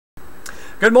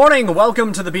Good morning.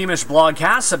 Welcome to the Beamish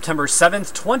Blogcast, September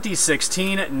 7th,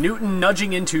 2016. Newton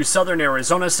nudging into southern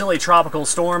Arizona, still a tropical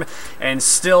storm, and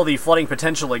still the flooding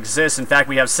potential exists. In fact,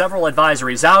 we have several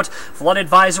advisories out. Flood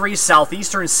advisories,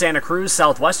 southeastern Santa Cruz,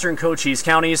 southwestern Cochise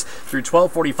counties through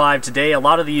 12:45 today. A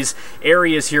lot of these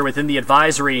areas here within the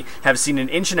advisory have seen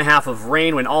 1.5 inches of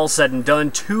rain. When all said and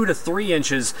done, 2 to 3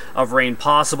 inches of rain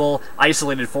possible.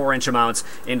 Isolated 4-inch amounts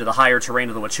into the higher terrain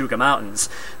of the Huachuca Mountains.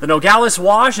 The Nogales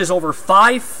Wash is over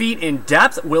 5 feet in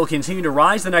depth, will continue to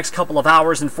rise the next couple of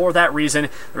hours, and for that reason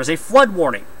there is a flood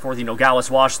warning for the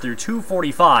Nogales Wash through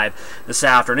 2:45 this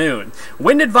afternoon.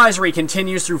 Wind advisory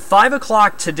continues through 5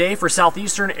 o'clock today for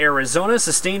southeastern Arizona.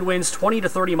 Sustained winds 20 to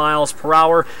 30 miles per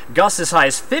hour, gusts as high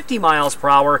as 50 miles per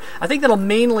hour. I think that'll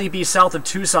mainly be south of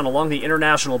Tucson along the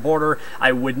international border.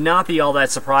 I would not be all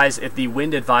that surprised if the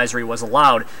wind advisory was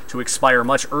allowed to expire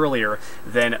much earlier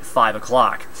than 5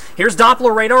 o'clock. Here's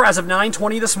Doppler radar as of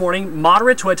 9:20 this morning. Moderate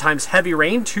to at times heavy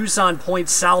rain. Tucson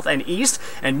points south and east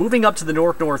and moving up to the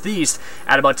northeast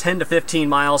at about 10 to 15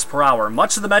 miles per hour.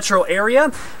 Much of the metro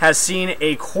area has seen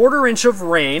a 1/4 inch of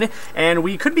rain, and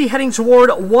we could be heading toward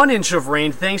 1 inch of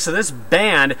rain thanks to this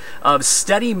band of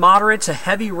steady moderate to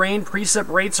heavy rain. Precip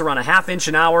rates around 1/2 inch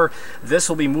an hour. This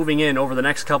will be moving in over the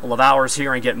next couple of hours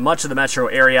here and get much of the metro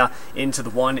area into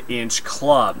the 1-inch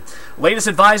club. Latest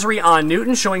advisory on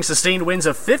Newton showing sustained winds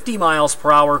of 50 miles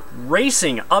per hour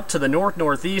racing up to the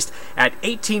northeast at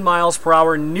 18 miles per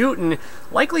hour. Newton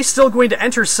likely still going to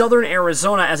enter southern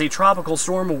Arizona as a tropical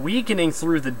storm, weakening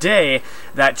through the day.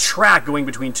 That track going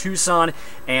between Tucson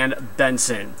and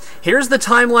Benson. Here's the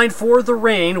timeline for the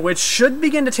rain, which should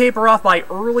begin to taper off by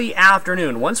early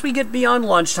afternoon. Once we get beyond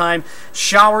lunchtime,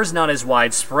 showers not as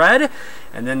widespread.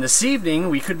 And then this evening,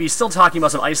 we could be still talking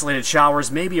about some isolated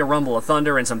showers, maybe a rumble of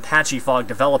thunder, and some patchy fog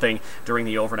developing during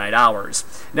the overnight hours.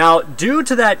 Now, due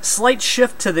to that slight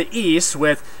shift to the east,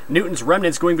 with Newton's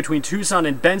remnants going between Tucson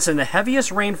and Benson, the heaviest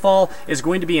rainfall is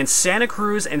going to be in Santa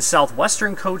Cruz and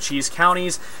southwestern Cochise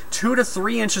counties. 2 to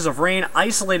 3 inches of rain,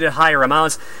 isolated higher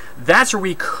amounts. That's where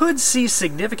we could see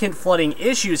significant flooding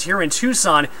issues here in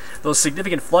Tucson. Those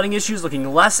significant flooding issues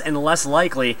looking less and less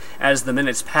likely as the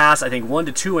minutes pass. I think 1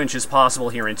 to 2 inches possible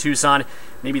here in Tucson,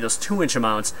 maybe those 2-inch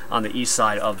amounts on the east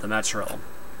side of the metro.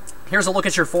 Here's a look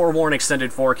at your forewarned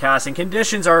extended forecast, and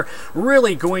conditions are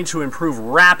really going to improve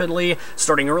rapidly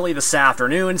starting early this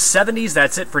afternoon. 70s,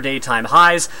 that's it for daytime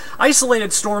highs.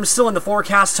 Isolated storms still in the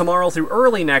forecast tomorrow through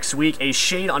early next week, a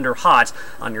shade under hot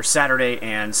on your Saturday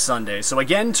and Sunday. So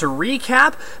again, to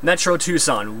recap, Metro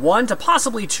Tucson, 1 to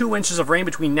possibly 2 inches of rain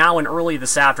between now and early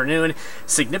this afternoon.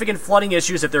 Significant flooding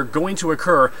issues, if they're going to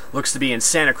occur, looks to be in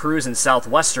Santa Cruz and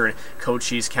southwestern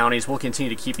Cochise counties. We'll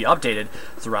continue to keep you updated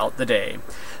throughout the day.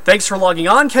 Thanks for logging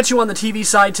on. Catch you on the TV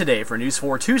side today for News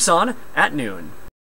 4 Tucson at noon.